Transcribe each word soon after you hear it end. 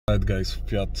Right guys,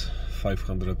 Fiat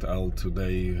 500L.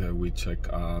 Today we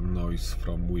check noise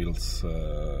from wheels,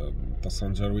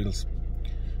 passenger wheels.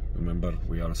 Remember,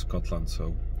 we are in Scotland,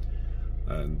 so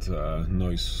and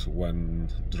noise when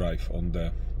drive on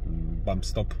the bump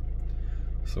stop.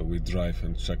 So we drive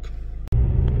and check.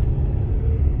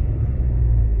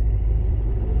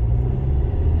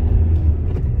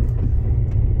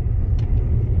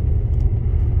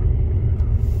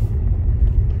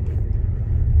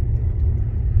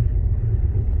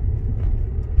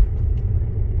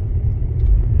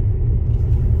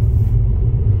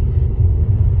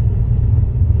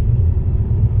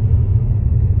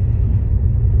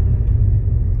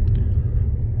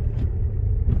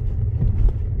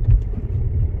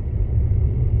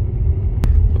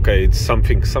 Okay, it's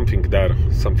something there,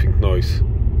 something noise.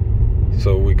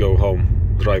 So we go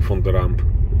home, drive on the ramp,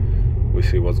 we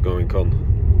see what's going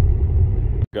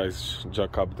on. Guys,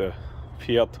 jack up the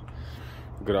Fiat,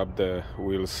 grab the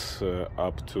wheels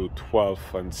up to 12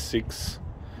 and 6,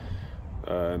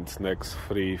 and next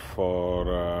 3,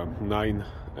 4, 9,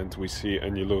 and we see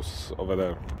any loose over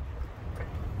there.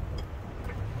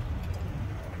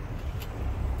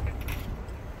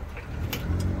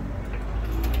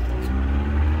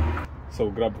 So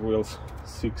grab wheels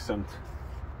 6 and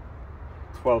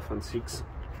 12 and 6.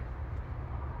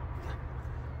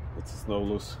 It's no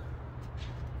loose.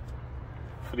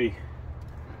 3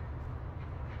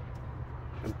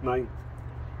 and 9.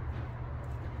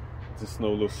 It's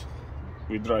no loose.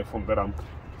 We drive on the ramp.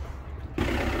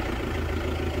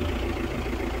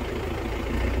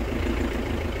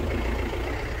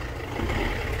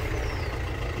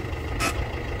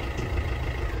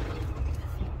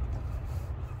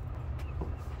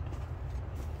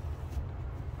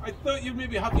 I thought you'd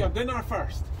maybe have your dinner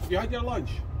first. Have you had your lunch?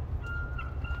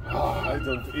 Oh, I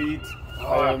don't eat.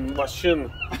 I am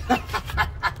machine.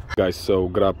 Guys, so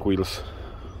grab wheels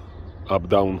up,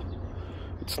 down.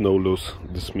 It's no loose.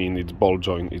 This means it's ball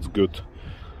joint. It's good.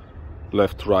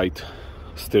 Left, right,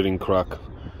 steering crack.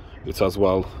 It's as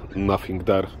well nothing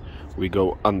there. We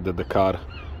go under the car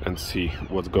and see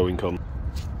what's going on.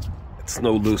 It's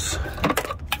no loose.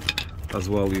 As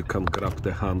well, you can grab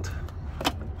the hand.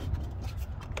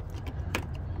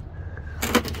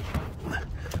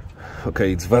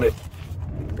 Okay, it's very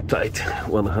tight,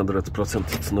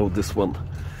 100%. It's not this one,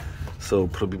 so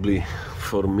probably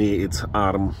for me it's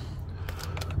arm.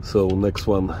 So next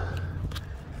one,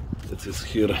 it is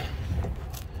here,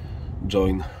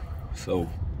 join. So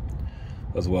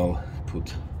as well,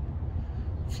 put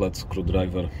flat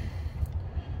screwdriver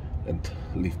and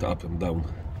lift up and down.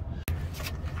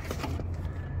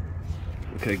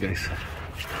 Okay guys,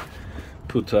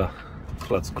 put a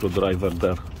flat screwdriver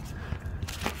there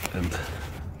and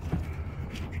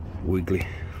wiggly,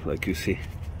 like you see,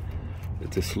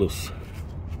 it is loose.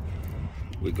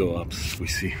 We go up, we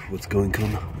see what's going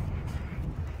on.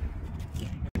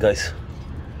 Guys,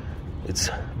 it's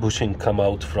bushing come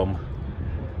out from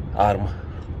arm,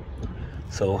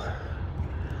 so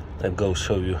I'll go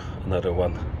show you another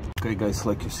one. Okay guys,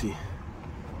 like you see,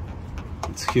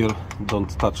 it's here, don't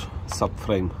touch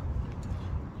subframe,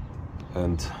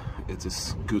 and it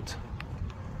is good.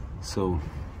 So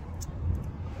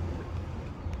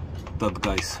that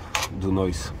guys do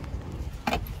noise.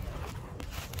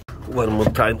 One more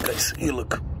time guys, you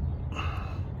look,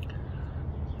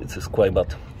 it is quite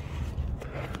bad,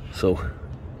 so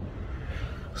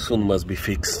soon must be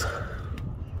fixed.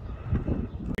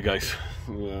 Hey guys,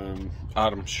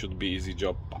 arm should be easy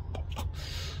job,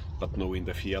 but no in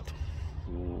the Fiat.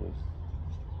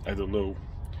 I don't know,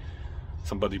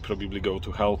 somebody probably go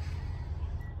to hell.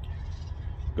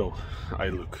 Go, I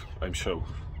look, I'm show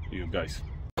you guys.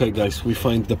 Okay guys, we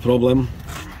find the problem,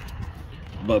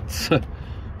 but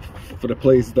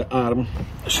replace the arm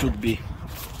should be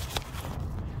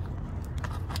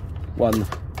one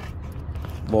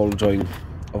ball joint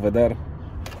over there,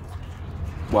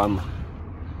 one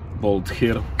bolt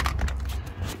here,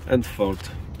 and fourth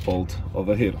bolt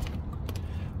over here.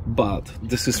 But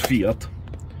this is Fiat,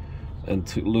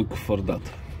 and look for that.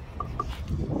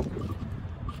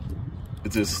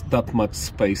 It is that much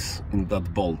space in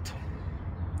that bolt,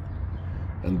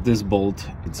 and this bolt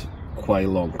it's quite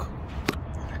long,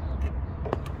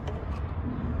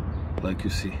 like you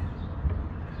see.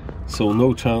 So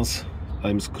no chance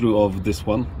I'm screw off this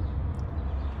one,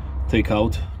 take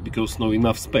out, because no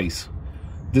enough space.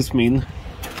 This mean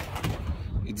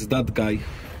it's that guy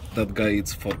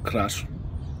it's for crash,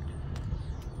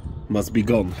 must be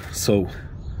gone. So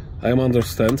I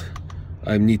understand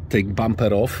I need take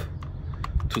bumper off,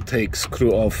 to take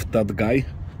screw off that guy,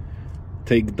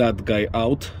 take that guy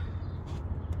out,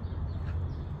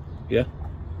 yeah,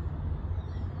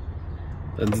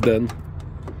 and then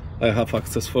I have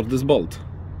access for this bolt.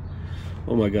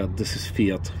 Oh my god, this is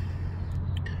Fiat.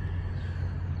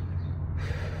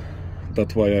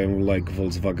 That's why I like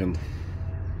Volkswagen.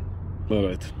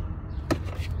 Alright.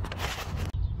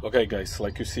 Okay guys,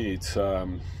 like you see, it's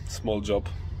small job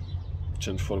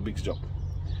change for a big job.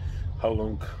 How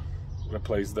long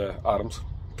replace the arms?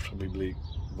 Probably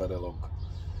very long.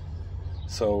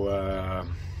 So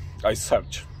I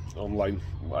search online,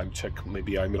 I check,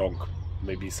 maybe I'm wrong,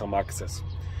 maybe some access,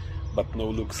 but no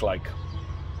looks like.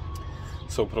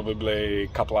 So probably a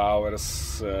couple of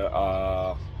hours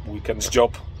weekend's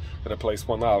job, replace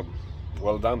one arm.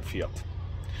 Well done, Fiat.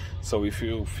 So if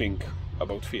you think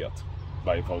about Fiat,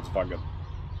 buy Volkswagen.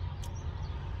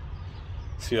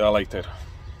 See you later.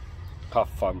 Have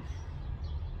fun.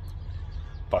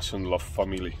 Passion, love,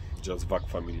 family. Just VAG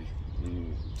family.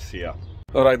 See ya.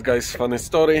 Alright guys, funny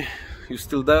story. You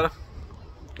still there?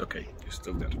 Okay, you're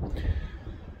still there.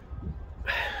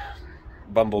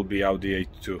 Bumblebee Audi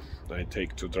A2 I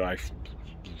take to drive.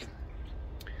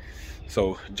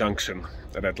 So junction,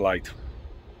 red light,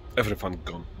 everything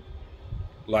gone.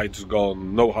 Lights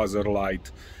gone, no hazard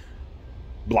light,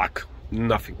 black,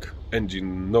 nothing.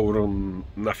 Engine, no room,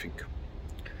 nothing.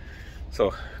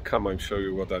 So come and show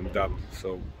you what I'm done.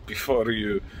 So before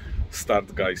you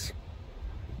start guys,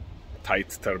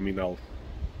 tight terminal,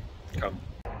 come.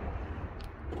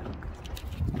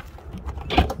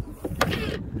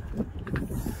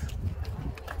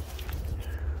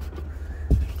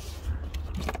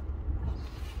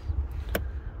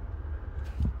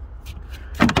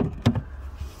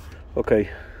 Okay,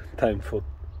 time for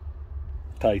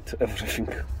tight everything.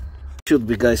 Should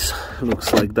be guys,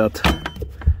 looks like that.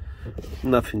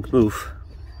 Nothing move.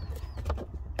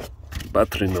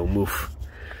 Battery no move.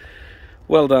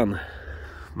 Well done.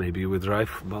 Maybe we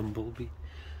drive Bumblebee.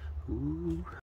 Ooh.